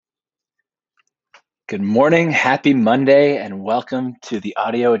Good morning, happy Monday, and welcome to the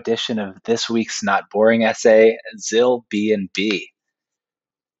audio edition of this week's Not Boring essay, Zillbnb.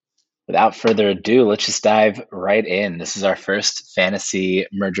 Without further ado, let's just dive right in. This is our first fantasy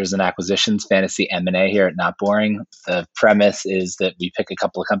mergers and acquisitions, fantasy M&A here at Not Boring. The premise is that we pick a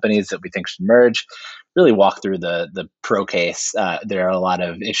couple of companies that we think should merge, really walk through the pro case. There are a lot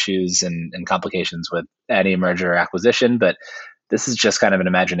of issues and complications with any merger or acquisition, but this is just kind of an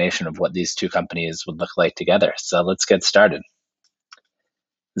imagination of what these two companies would look like together. So let's get started.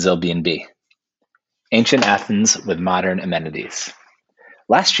 Zillbnb, ancient Athens with modern amenities.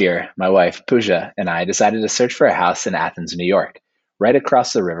 Last year, my wife, Pooja, and I decided to search for a house in Athens, New York, right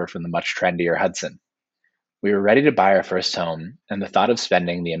across the river from the much trendier Hudson. We were ready to buy our first home, and the thought of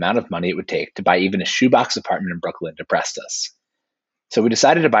spending the amount of money it would take to buy even a shoebox apartment in Brooklyn depressed us. So we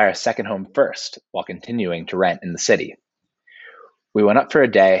decided to buy our second home first, while continuing to rent in the city. We went up for a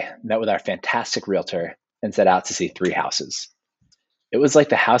day, met with our fantastic realtor, and set out to see 3 houses. It was like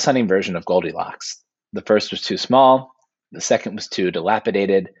the house hunting version of Goldilocks. The first was too small, the second was too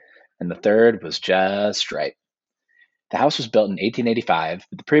dilapidated, and the third was just right. The house was built in 1885,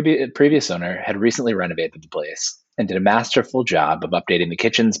 but the previous owner had recently renovated the place and did a masterful job of updating the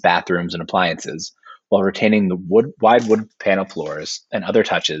kitchens, bathrooms, and appliances while retaining the wide wood panel floors and other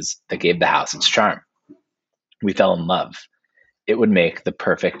touches that gave the house its charm. We fell in love. It would make the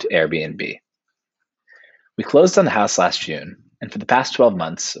perfect Airbnb. We closed on the house last June, and for the past 12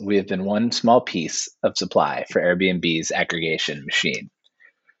 months, we have been one small piece of supply for Airbnb's aggregation machine.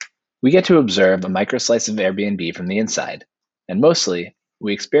 We get to observe a microslice of Airbnb from the inside, and mostly,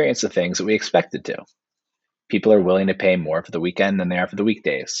 we experience the things that we expected to. People are willing to pay more for the weekend than they are for the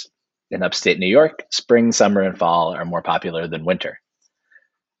weekdays. In upstate New York, spring, summer, and fall are more popular than winter.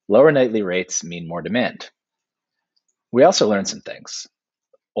 Lower nightly rates mean more demand. We also learned some things.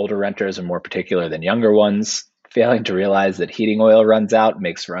 Older renters are more particular than younger ones. Failing to realize that heating oil runs out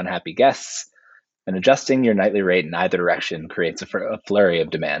makes for unhappy guests, and adjusting your nightly rate in either direction creates a flurry of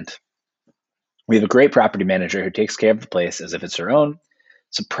demand. We have a great property manager who takes care of the place as if it's her own.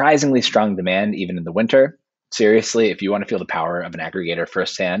 Surprisingly strong demand even in the winter. Seriously, if you want to feel the power of an aggregator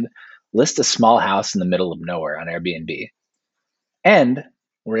firsthand, list a small house in the middle of nowhere on Airbnb. And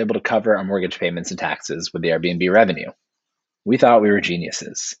we're able to cover our mortgage payments and taxes with the Airbnb revenue. We thought we were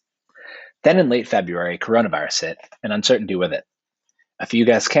geniuses. Then in late February, coronavirus hit, and uncertainty with it. A few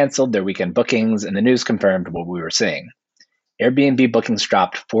guests canceled their weekend bookings, and the news confirmed what we were seeing. Airbnb bookings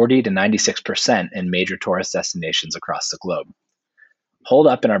dropped 40 to 96% in major tourist destinations across the globe. Holed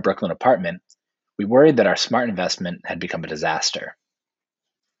up in our Brooklyn apartment, we worried that our smart investment had become a disaster.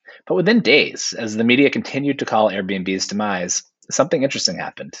 But within days, as the media continued to call Airbnb's demise, something interesting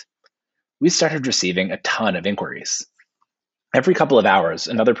happened. We started receiving a ton of inquiries. Every couple of hours,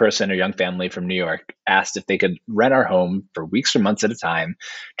 another person or young family from New York asked if they could rent our home for weeks or months at a time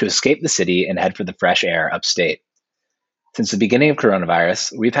to escape the city and head for the fresh air upstate. Since the beginning of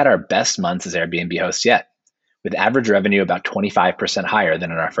coronavirus, we've had our best months as Airbnb hosts yet, with average revenue about 25% higher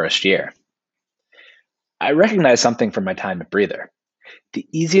than in our first year. I recognize something from my time at Breather. The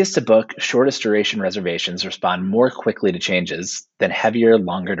easiest to book, shortest duration reservations respond more quickly to changes than heavier,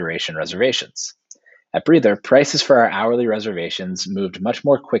 longer duration reservations. At Breather, prices for our hourly reservations moved much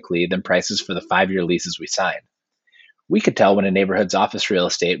more quickly than prices for the 5-year leases we signed. We could tell when a neighborhood's office real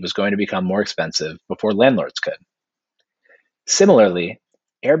estate was going to become more expensive before landlords could. Similarly,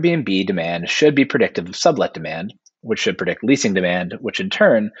 Airbnb demand should be predictive of sublet demand, which should predict leasing demand, which in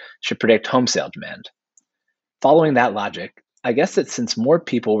turn should predict home sale demand. Following that logic, I guess that since more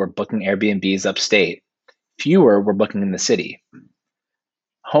people were booking Airbnbs upstate, fewer were booking in the city.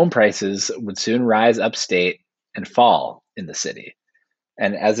 Home prices would soon rise upstate and fall in the city.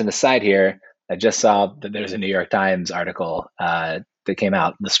 And as an aside here, I just saw that there's a New York Times article that came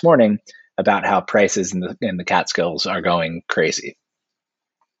out this morning about how prices in the Catskills are going crazy.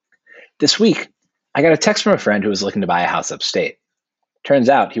 This week, I got a text from a friend who was looking to buy a house upstate. Turns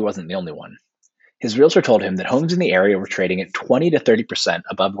out he wasn't the only one. His realtor told him that homes in the area were trading at 20 to 30%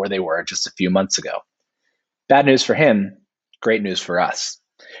 above where they were just a few months ago. Bad news for him, great news for us.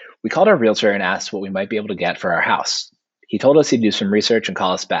 We called our realtor and asked what we might be able to get for our house. He told us he'd do some research and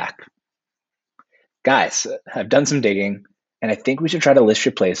call us back. Guys, I've done some digging, and I think we should try to list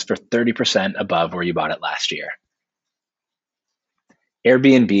your place for 30% above where you bought it last year.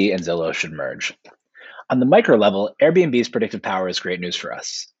 Airbnb and Zillow should merge. On the micro level, Airbnb's predictive power is great news for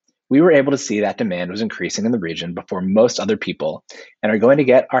us. We were able to see that demand was increasing in the region before most other people and are going to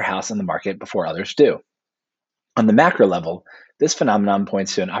get our house on the market before others do. On the macro level, this phenomenon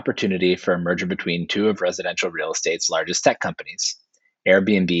points to an opportunity for a merger between two of residential real estate's largest tech companies,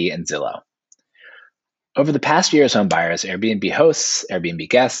 Airbnb and Zillow. Over the past year as home buyers, Airbnb hosts, Airbnb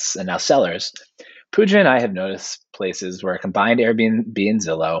guests, and now sellers, Pooja and I have noticed places where a combined Airbnb and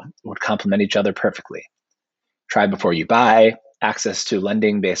Zillow would complement each other perfectly. Try before you buy, access to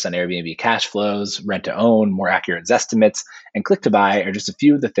lending based on Airbnb cash flows, rent to own, more accurate estimates, and click to buy are just a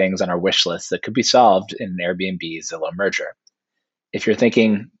few of the things on our wish list that could be solved in an Airbnb Zillow merger. If you're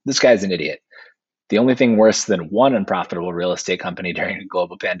thinking, this guy's an idiot, the only thing worse than one unprofitable real estate company during a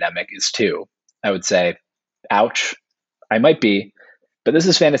global pandemic is two, I would say, ouch, I might be, but this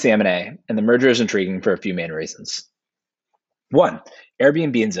is Fantasy M&A, and the merger is intriguing for a few main reasons. One,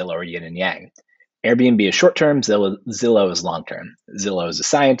 Airbnb and Zillow are yin and yang. Airbnb is short term, Zillow is long term. Zillow is a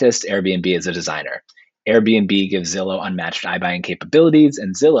scientist, Airbnb is a designer. Airbnb gives Zillow unmatched iBuying capabilities,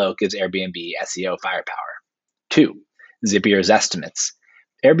 and Zillow gives Airbnb SEO firepower. Two, Zipier's estimates.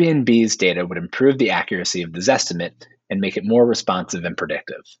 Airbnb's data would improve the accuracy of the Zestimate and make it more responsive and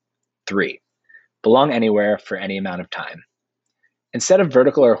predictive. Three, belong anywhere for any amount of time. Instead of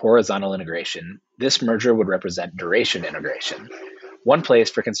vertical or horizontal integration, this merger would represent duration integration, one place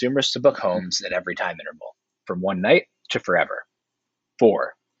for consumers to book homes at every time interval, from one night to forever.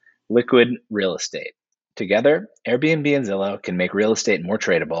 Four, liquid real estate. Together, Airbnb and Zillow can make real estate more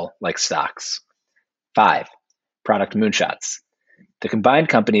tradable, like stocks. Five, product moonshots. The combined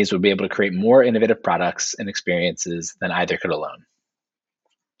companies would be able to create more innovative products and experiences than either could alone.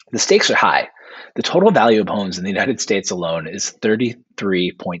 The stakes are high. The total value of homes in the United States alone is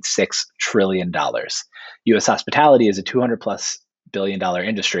 $33.6 trillion. US hospitality is a $200+ billion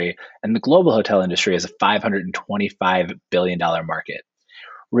industry, and the global hotel industry is a $525 billion market.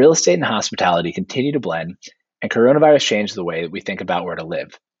 Real estate and hospitality continue to blend, and coronavirus changed the way that we think about where to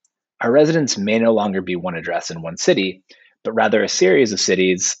live. Our residence may no longer be one address in one city, but rather a series of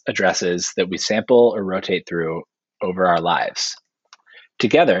cities' addresses that we sample or rotate through over our lives.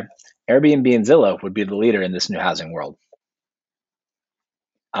 Together, Airbnb and Zillow would be the leader in this new housing world.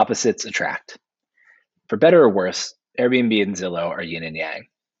 Opposites attract. For better or worse, Airbnb and Zillow are yin and yang.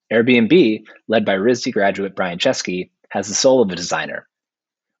 Airbnb, led by RISD graduate Brian Chesky, has the soul of a designer.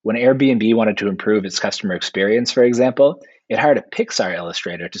 When Airbnb wanted to improve its customer experience, for example, it hired a Pixar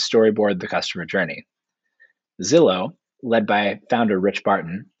illustrator to storyboard the customer journey. Zillow, led by founder Rich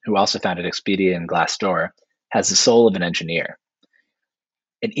Barton, who also founded Expedia and Glassdoor, has the soul of an engineer.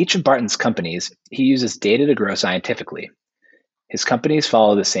 In each of Barton's companies, he uses data to grow scientifically. His companies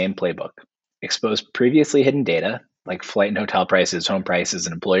follow the same playbook: expose previously hidden data, like flight and hotel prices, home prices,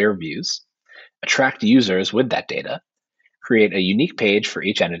 and employer reviews, attract users with that data, create a unique page for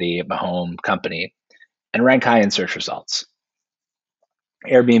each entity of a home company, and rank high in search results.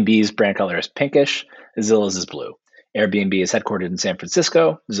 Airbnb's brand color is pinkish, Zillow's is blue. Airbnb is headquartered in San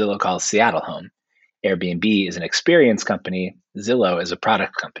Francisco, Zillow calls Seattle home. Airbnb is an experience company, Zillow is a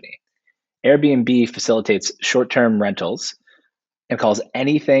product company. Airbnb facilitates short-term rentals and calls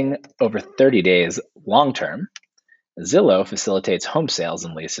anything over 30 days long-term. Zillow facilitates home sales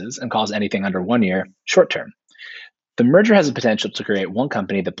and leases and calls anything under 1 year short-term. The merger has the potential to create one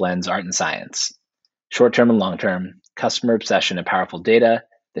company that blends art and science, short-term and long-term, customer obsession and powerful data,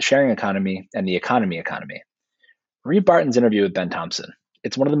 the sharing economy, and the economy. Read Barton's interview with Ben Thompson.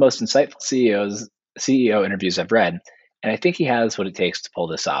 It's one of the most insightful CEO interviews I've read, and I think he has what it takes to pull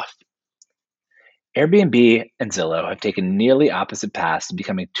this off. Airbnb and Zillow have taken nearly opposite paths to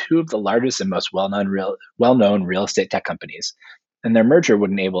becoming two of the largest and most well-known real estate tech companies, and their merger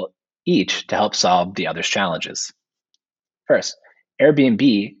would enable each to help solve the other's challenges. First,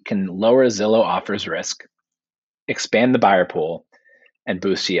 Airbnb can lower Zillow offers risk, expand the buyer pool, and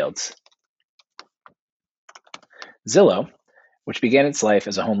boost yields. Zillow, which began its life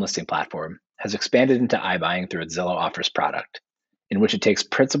as a home listing platform, has expanded into iBuying through its Zillow Offers product, in which it takes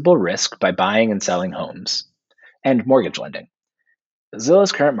principal risk by buying and selling homes, and mortgage lending.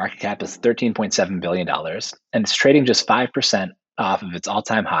 Zillow's current market cap is $13.7 billion, and it's trading just 5% off of its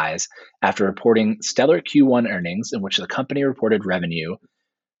all-time highs after reporting stellar Q1 earnings in which the company reported revenue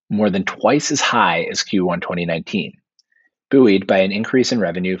more than twice as high as Q1 2019, buoyed by an increase in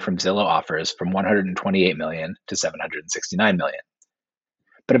revenue from Zillow Offers from $128 million to $769 million.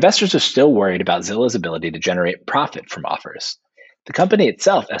 But investors are still worried about Zillow's ability to generate profit from offers. The company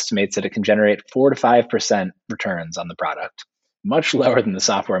itself estimates that it can generate 4 to 5% returns on the product, much lower than the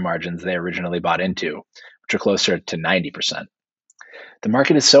software margins they originally bought into, which are closer to 90%. The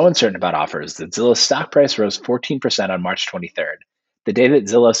market is so uncertain about offers that Zillow's stock price rose 14% on March 23rd, the day that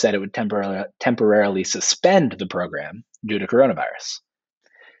Zillow said it would temporarily suspend the program due to coronavirus.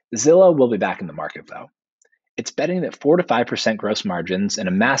 Zillow will be back in the market, though. It's betting that 4 to 5% gross margins in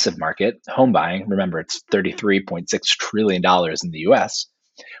a massive market, home buying, remember it's $33.6 trillion in the US,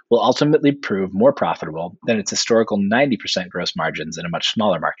 will ultimately prove more profitable than its historical 90% gross margins in a much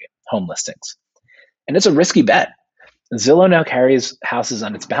smaller market, home listings. And it's a risky bet. Zillow now carries houses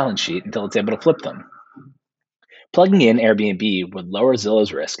on its balance sheet until it's able to flip them. Plugging in Airbnb would lower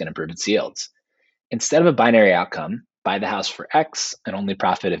Zillow's risk and improve its yields. Instead of a binary outcome, buy the house for X and only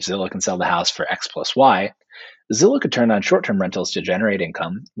profit if Zillow can sell the house for X plus Y, Zillow could turn on short term rentals to generate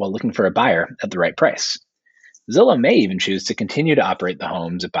income while looking for a buyer at the right price. Zillow may even choose to continue to operate the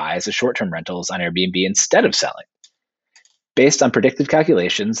homes it buys as short term rentals on Airbnb instead of selling, based on predictive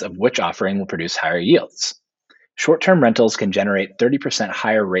calculations of which offering will produce higher yields. Short term rentals can generate 30%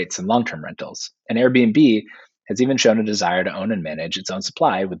 higher rates than long term rentals, and Airbnb has even shown a desire to own and manage its own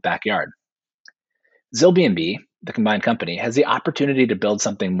supply with Backyard. Zillbnb, the combined company, has the opportunity to build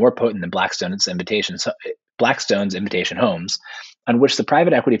something more potent than Blackstone's Invitation Homes, on which the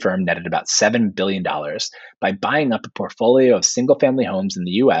private equity firm netted about $7 billion by buying up a portfolio of single-family homes in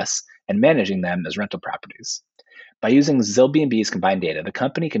the US and managing them as rental properties. By using Zillbnb's combined data, the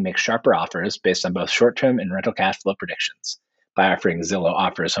company can make sharper offers based on both short-term and rental cash flow predictions. By offering Zillow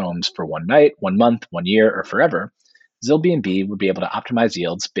offers homes for one night, 1 month, 1 year, or forever, Zillbnb would be able to optimize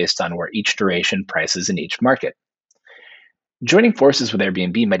yields based on where each duration prices in each market. Joining forces with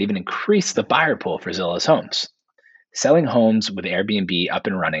Airbnb might even increase the buyer pool for Zillow's homes. Selling homes with Airbnb up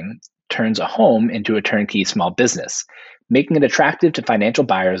and running turns a home into a turnkey small business, making it attractive to financial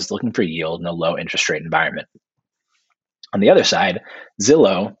buyers looking for yield in a low interest rate environment. On the other side,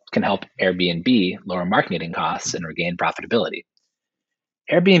 Zillow can help Airbnb lower marketing costs and regain profitability.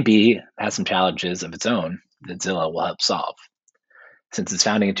 Airbnb has some challenges of its own that Zillow will help solve. Since its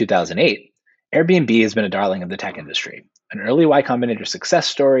founding in 2008, Airbnb has been a darling of the tech industry, an early Y Combinator success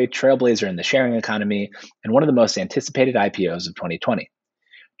story, trailblazer in the sharing economy, and one of the most anticipated IPOs of 2020.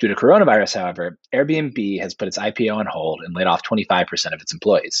 Due to coronavirus, however, Airbnb has put its IPO on hold and laid off 25% of its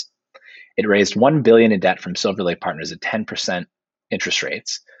employees. It raised $1 billion in debt from Silver Lake Partners at 10% interest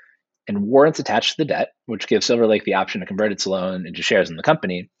rates, and warrants attached to the debt, which gives Silver Lake the option to convert its loan into shares in the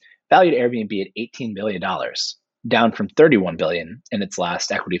company, valued Airbnb at $18 billion, down from $31 billion in its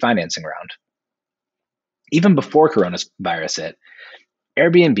last equity financing round. Even before coronavirus hit,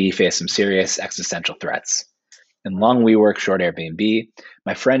 Airbnb faced some serious existential threats. In Long WeWork, short Airbnb,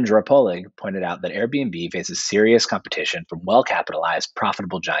 my friend Dror Polig pointed out that Airbnb faces serious competition from well-capitalized,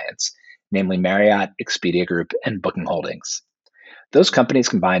 profitable giants, namely Marriott, Expedia Group, and Booking Holdings. Those companies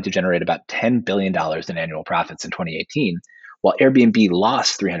combined to generate about $10 billion in annual profits in 2018, while Airbnb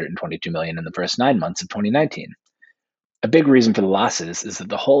lost $322 million in the first 9 months of 2019. A big reason for the losses is that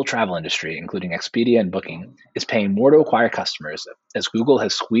the whole travel industry, including Expedia and Booking, is paying more to acquire customers as Google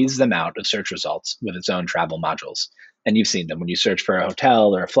has squeezed them out of search results with its own travel modules. And you've seen them. When you search for a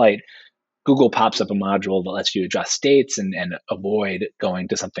hotel or a flight, Google pops up a module that lets you adjust states and avoid going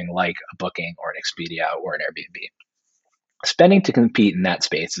to something like a Booking or an Expedia or an Airbnb. Spending to compete in that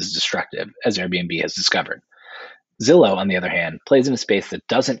space is destructive, as Airbnb has discovered. Zillow, on the other hand, plays in a space that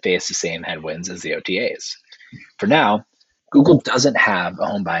doesn't face the same headwinds as the OTAs. For now, Google doesn't have a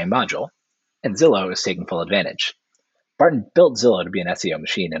home buying module, and Zillow is taking full advantage. Barton built Zillow to be an SEO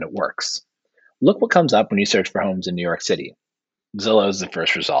machine, and it works. Look what comes up when you search for homes in New York City. Zillow is the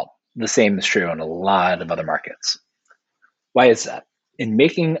first result. The same is true in a lot of other markets. Why is that? In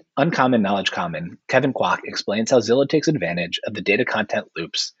Making Uncommon Knowledge Common, Kevin Kwok explains how Zillow takes advantage of the data content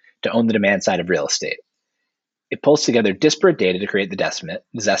loops to own the demand side of real estate. It pulls together disparate data to create the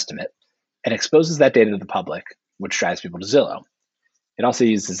Zestimate, and exposes that data to the public, which drives people to Zillow. It also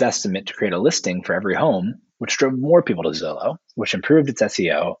used the Zestimate to create a listing for every home, which drove more people to Zillow, which improved its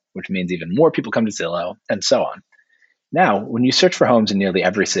SEO, which means even more people come to Zillow, and so on. Now, when you search for homes in nearly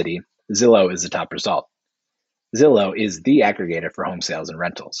every city, Zillow is the top result. Zillow is the aggregator for home sales and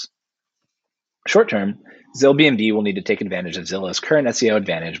rentals. Short term, Zillbnb will need to take advantage of Zillow's current SEO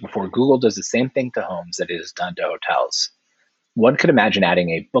advantage before Google does the same thing to homes that it has done to hotels. One could imagine adding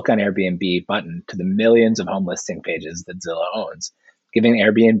a Book on Airbnb button to the millions of home listing pages that Zillow owns, giving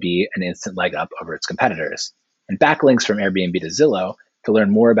Airbnb an instant leg up over its competitors, and backlinks from Airbnb to Zillow to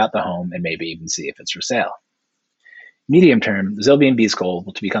learn more about the home and maybe even see if it's for sale. Medium term, Zillbnb's goal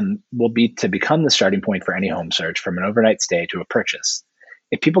will be to become the starting point for any home search, from an overnight stay to a purchase.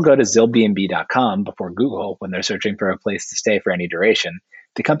 If people go to Zillbnb.com before Google when they're searching for a place to stay for any duration,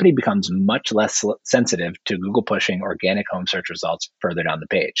 the company becomes much less sensitive to Google pushing organic home search results further down the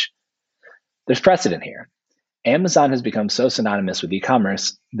page. There's precedent here. Amazon has become so synonymous with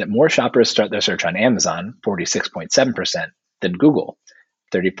e-commerce that more shoppers start their search on Amazon, 46.7%, than Google,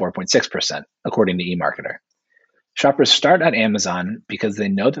 34.6%, according to eMarketer. Shoppers start at Amazon because they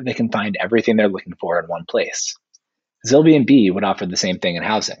know that they can find everything they're looking for in one place. Zillbnb would offer the same thing in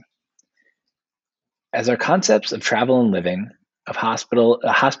housing. As our concepts of travel and living, of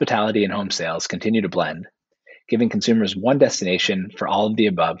hospitality and home sales continue to blend, giving consumers one destination for all of the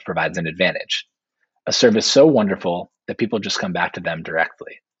above provides an advantage, a service so wonderful that people just come back to them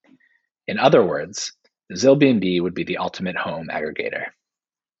directly. In other words, Zillbnb would be the ultimate home aggregator.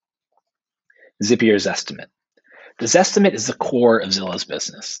 Zipier's estimate. The Zestimate is the core of Zillow's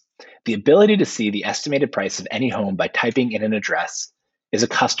business. The ability to see the estimated price of any home by typing in an address is a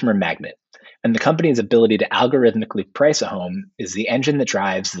customer magnet, and the company's ability to algorithmically price a home is the engine that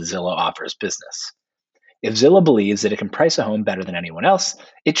drives the Zillow offers business. If Zillow believes that it can price a home better than anyone else,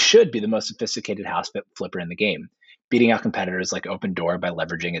 it should be the most sophisticated house flipper in the game, beating out competitors like Opendoor by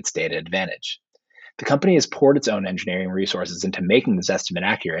leveraging its data advantage. The company has poured its own engineering resources into making this estimate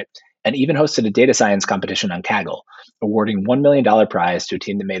accurate and even hosted a data science competition on Kaggle, awarding $1 million prize to a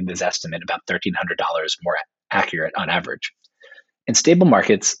team that made this estimate about $1,300 more accurate on average. In stable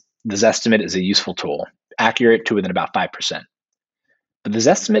markets, the Zestimate is a useful tool, accurate to within about 5%. But the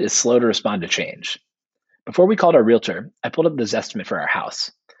Zestimate is slow to respond to change. Before we called our realtor, I pulled up the Zestimate for our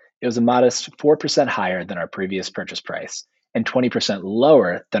house. It was a modest 4% higher than our previous purchase price and 20%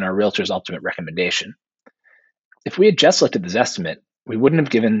 lower than our realtor's ultimate recommendation. If we had just looked at the Zestimate, we wouldn't have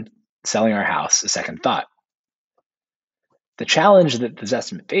given selling our house a second thought. The challenge that the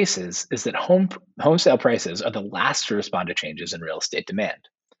Zestimate faces is that home sale prices are the last to respond to changes in real estate demand.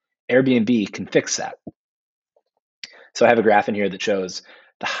 Airbnb can fix that. So I have a graph in here that shows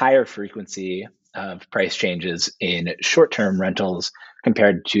the higher frequency of price changes in short-term rentals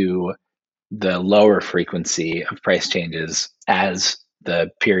compared to the lower frequency of price changes as the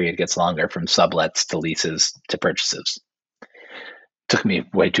period gets longer from sublets to leases to purchases. Took me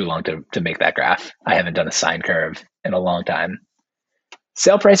way too long to make that graph. I haven't done a sine curve in a long time.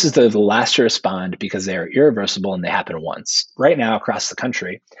 Sale prices are the last to respond because they are irreversible and they happen once. Right now, across the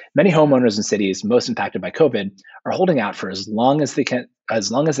country, many homeowners in cities most impacted by COVID are holding out for as long as they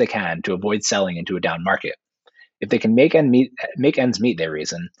can to avoid selling into a down market. If they can make ends meet, they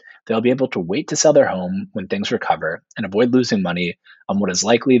reason, they'll be able to wait to sell their home when things recover and avoid losing money on what is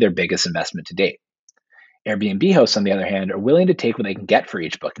likely their biggest investment to date. Airbnb hosts, on the other hand, are willing to take what they can get for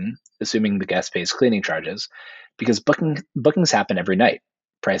each booking, assuming the guest pays cleaning charges, because bookings happen every night.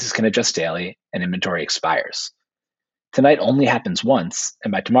 Prices can adjust daily, and inventory expires. Tonight only happens once,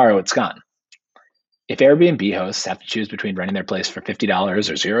 and by tomorrow it's gone. If Airbnb hosts have to choose between renting their place for $50 or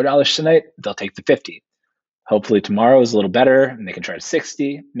 $0 tonight, they'll take the 50. Hopefully tomorrow is a little better and they can charge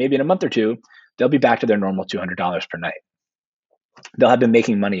 60. Maybe in a month or two, they'll be back to their normal $200 per night. They'll have been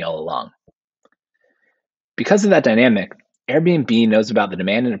making money all along. Because of that dynamic, Airbnb knows about the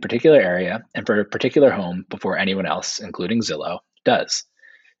demand in a particular area and for a particular home before anyone else, including Zillow, does.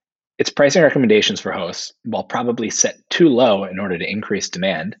 Its pricing recommendations for hosts, while probably set too low in order to increase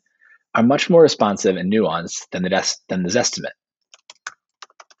demand, are much more responsive and nuanced than the Zestimate.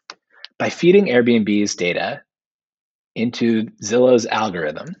 By feeding Airbnb's data into Zillow's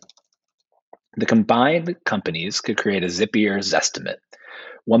algorithm, the combined companies could create a zippier Zestimate,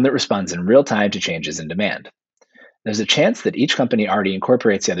 one that responds in real time to changes in demand. There's a chance that each company already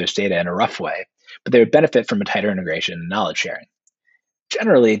incorporates the other's data in a rough way, but they would benefit from a tighter integration and knowledge sharing.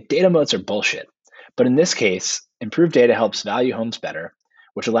 Generally, data moats are bullshit, but in this case, improved data helps value homes better,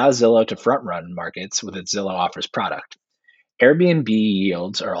 which allows Zillow to front-run markets with its Zillow Offers product. Airbnb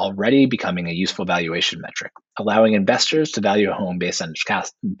yields are already becoming a useful valuation metric, allowing investors to value a home based on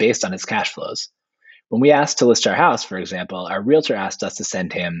its cash flows. When we asked to list our house, for example, our realtor asked us to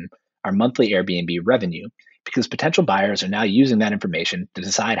send him our monthly Airbnb revenue because potential buyers are now using that information to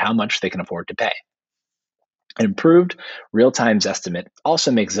decide how much they can afford to pay. An improved real-time Zestimate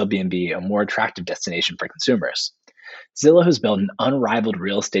also makes Zillbnb a more attractive destination for consumers. Zillow has built an unrivaled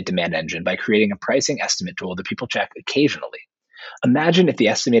real estate demand engine by creating a pricing estimate tool that people check occasionally. Imagine if the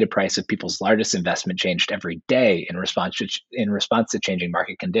estimated price of people's largest investment changed every day in response to changing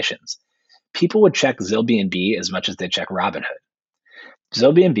market conditions. People would check Zillbnb as much as they check Robinhood.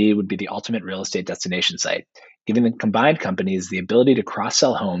 Zillbnb would be the ultimate real estate destination site, giving the combined companies the ability to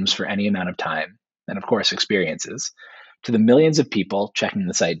cross-sell homes for any amount of time, and of course experiences, to the millions of people checking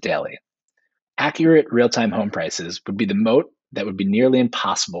the site daily. Accurate real-time home prices would be the moat that would be nearly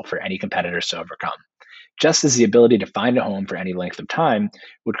impossible for any competitors to overcome, just as the ability to find a home for any length of time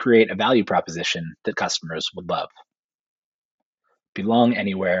would create a value proposition that customers would love. Belong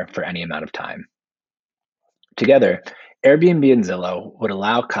anywhere for any amount of time. Together, Airbnb and Zillow would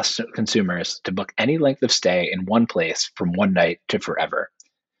allow consumers to book any length of stay in one place from one night to forever.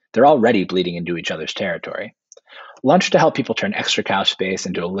 They're already bleeding into each other's territory. Launched to help people turn extra couch space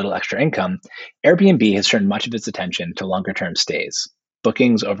into a little extra income, Airbnb has turned much of its attention to longer term stays,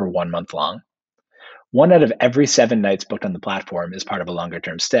 bookings over 1 month long. 1 out of every 7 nights booked on the platform is part of a longer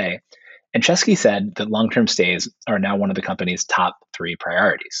term stay, and Chesky said that long term stays are now one of the company's top 3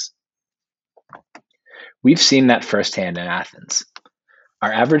 priorities. We've seen that firsthand in Athens.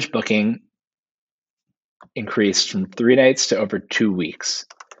 Our average booking increased from 3 nights to over 2 weeks,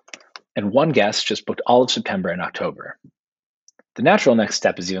 and one guest just booked all of September and October. The natural next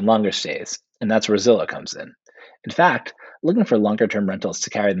step is even longer stays, and that's where Zillow comes in. In fact, looking for longer term rentals to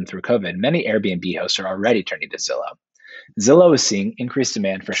carry them through COVID, many Airbnb hosts are already turning to Zillow. Zillow is seeing increased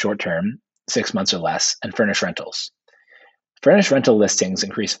demand for short term, 6 months or less, and furnished rentals. Furnished rental listings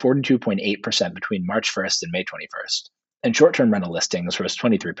increased 42.8% between March 1st and May 21st, and short term rental listings rose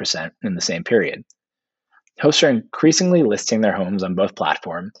 23% in the same period. Hosts are increasingly listing their homes on both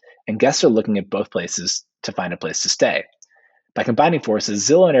platforms, and guests are looking at both places to find a place to stay. By combining forces,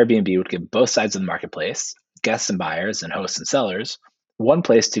 Zillow and Airbnb would give both sides of the marketplace, guests and buyers, and hosts and sellers, one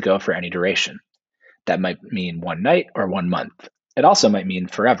place to go for any duration. That might mean 1 night or 1 month. It also might mean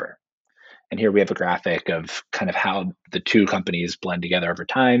forever. And here we have a graphic of kind of how the two companies blend together over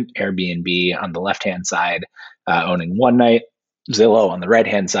time. Airbnb on the left-hand side owning 1 night, Zillow on the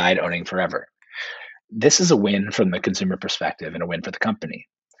right-hand side owning forever. This is a win from the consumer perspective and a win for the company.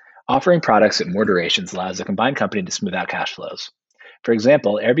 Offering products at more durations allows the combined company to smooth out cash flows. For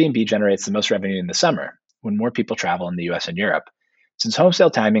example, Airbnb generates the most revenue in the summer, when more people travel in the US and Europe. Since home sale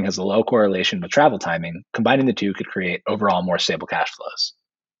timing has a low correlation with travel timing, combining the two could create overall more stable cash flows.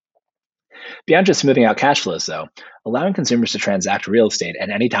 Beyond just smoothing out cash flows, though, allowing consumers to transact real estate at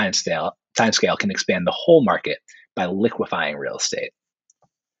any timescale can expand the whole market by liquefying real estate.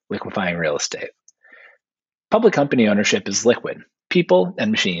 Liquefying real estate. Public company ownership is liquid. People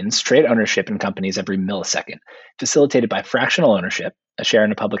and machines trade ownership in companies every millisecond, facilitated by fractional ownership. A share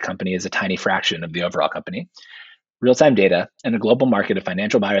in a public company is a tiny fraction of the overall company, real-time data, and a global market of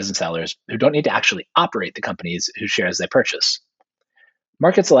financial buyers and sellers who don't need to actually operate the companies whose shares they purchase.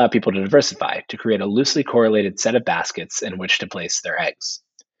 Markets allow people to diversify, to create a loosely correlated set of baskets in which to place their eggs.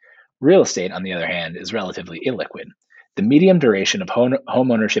 Real estate, on the other hand, is relatively illiquid. The median duration of home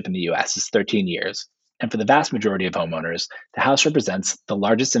ownership in the US is 13 years, and for the vast majority of homeowners, the house represents the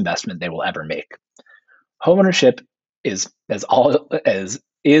largest investment they will ever make. Homeownership is as all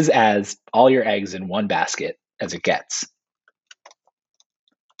your eggs in one basket as it gets.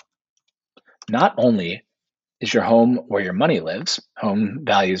 Not only is your home where your money lives, home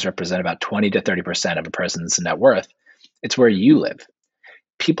values represent about 20 to 30% of a person's net worth, it's where you live.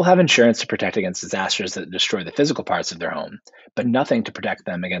 People have insurance to protect against disasters that destroy the physical parts of their home, but nothing to protect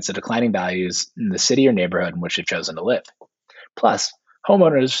them against the declining values in the city or neighborhood in which they've chosen to live. Plus,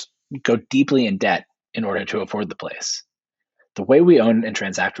 homeowners go deeply in debt in order to afford the place. The way we own and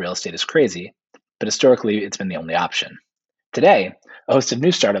transact real estate is crazy, but historically it's been the only option. Today, a host of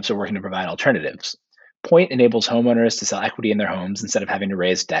new startups are working to provide alternatives. Point enables homeowners to sell equity in their homes instead of having to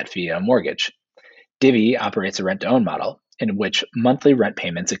raise debt via a mortgage. Divvy operates a rent-to-own model in which monthly rent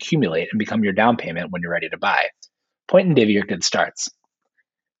payments accumulate and become your down payment when you're ready to buy. Point and Divvy are good starts.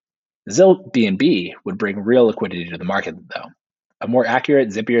 Zillbnb would bring real liquidity to the market, though. A more accurate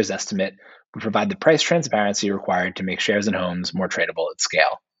Zipier's estimate would provide the price transparency required to make shares in homes more tradable at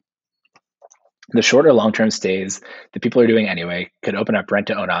scale. The short or long-term stays that people are doing anyway could open up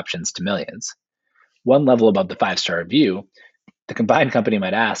rent-to-own options to millions. One level above the 5-star review, the combined company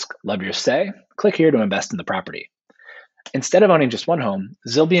might ask, "Love your stay? Click here to invest in the property." Instead of owning just one home,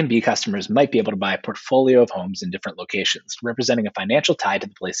 Zillbnb customers might be able to buy a portfolio of homes in different locations, representing a financial tie to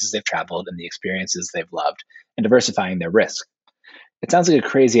the places they've traveled and the experiences they've loved, and diversifying their risk. It sounds like a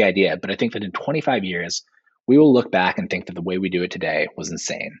crazy idea, but I think that in 25 years, we will look back and think that the way we do it today was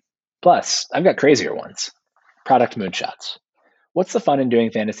insane. Plus, I've got crazier ones. Product moonshots. What's the fun in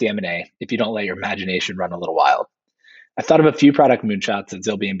doing fantasy M&A if you don't let your imagination run a little wild? I've thought of a few product moonshots that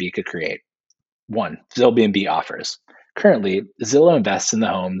Zillbnb could create. 1. Zillbnb offers. Currently, Zillow invests in the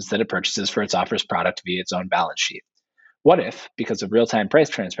homes that it purchases for its offers product via its own balance sheet. What if, because of real-time price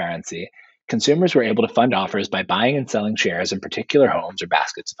transparency, consumers were able to fund offers by buying and selling shares in particular homes or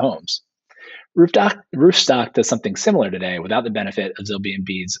baskets of homes? Roofstock does something similar today without the benefit of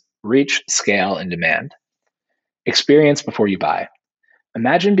Zillbnb's reach, scale, and demand. Experience before you buy.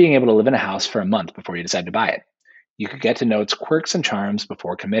 Imagine being able to live in a house for a month before you decide to buy it. You could get to know its quirks and charms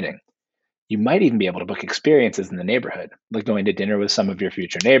before committing. You might even be able to book experiences in the neighborhood, like going to dinner with some of your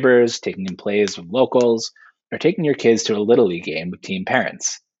future neighbors, taking in plays with locals, or taking your kids to a Little League game with team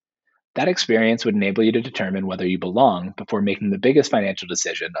parents. That experience would enable you to determine whether you belong before making the biggest financial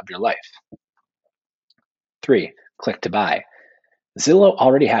decision of your life. 3. Click to buy. Zillow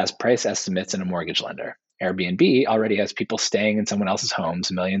already has price estimates and a mortgage lender. Airbnb already has people staying in someone else's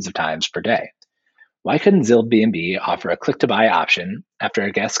homes millions of times per day. Why couldn't Zillbnb offer a click to buy option after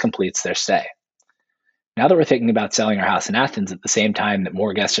a guest completes their stay? Now that we're thinking about selling our house in Athens at the same time that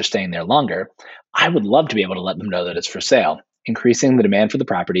more guests are staying there longer, I would love to be able to let them know that it's for sale, increasing the demand for the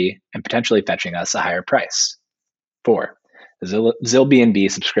property and potentially fetching us a higher price. 4.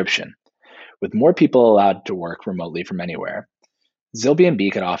 Zillbnb subscription. With more people allowed to work remotely from anywhere,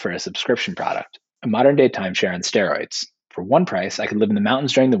 Zillbnb could offer a subscription product, a modern day timeshare on steroids. For one price, I could live in the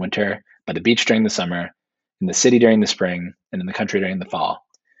mountains during the winter, by the beach during the summer, in the city during the spring, and in the country during the fall.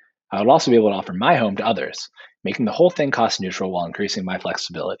 I would also be able to offer my home to others, making the whole thing cost neutral while increasing my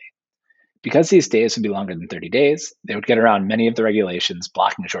flexibility. Because these stays would be longer than 30 days, they would get around many of the regulations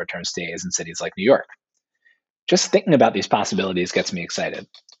blocking short term stays in cities like New York. Just thinking about these possibilities gets me excited.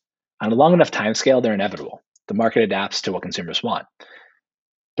 On a long enough timescale, they're inevitable. The market adapts to what consumers want.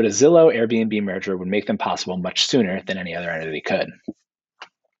 But a Zillow Airbnb merger would make them possible much sooner than any other entity could.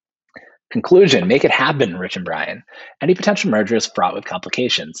 Conclusion: make it happen, Rich and Brian. Any potential merger is fraught with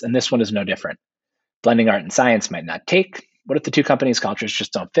complications, and this one is no different. Blending art and science might not take. What if the two companies' cultures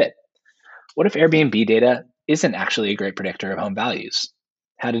just don't fit? What if Airbnb data isn't actually a great predictor of home values?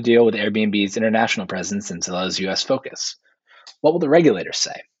 How to deal with Airbnb's international presence and Zillow's US focus? What will the regulators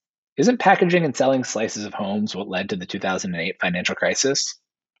say? Isn't packaging and selling slices of homes what led to the 2008 financial crisis?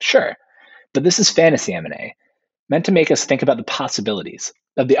 Sure, but this is fantasy M&A, meant to make us think about the possibilities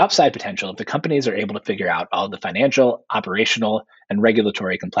of the upside potential if the companies are able to figure out all the financial, operational, and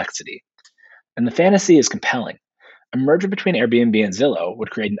regulatory complexity. And the fantasy is compelling. A merger between Airbnb and Zillow would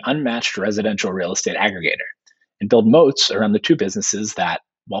create an unmatched residential real estate aggregator and build moats around the two businesses that,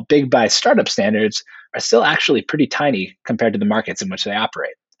 while big by startup standards, are still actually pretty tiny compared to the markets in which they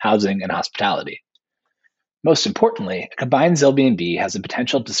operate, housing and hospitality. Most importantly, a combined Zillbnb has the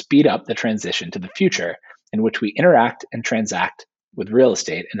potential to speed up the transition to the future in which we interact and transact with real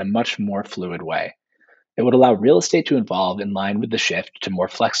estate in a much more fluid way. It would allow real estate to evolve in line with the shift to more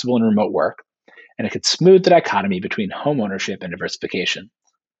flexible and remote work, and it could smooth the dichotomy between home ownership and diversification.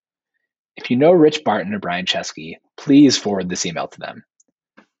 If you know Rich Barton or Brian Chesky, please forward this email to them.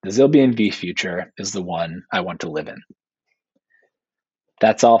 The Zillbnb future is the one I want to live in.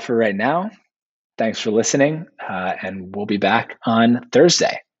 That's all for right now. Thanks for listening, and we'll be back on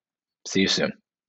Thursday. See you soon.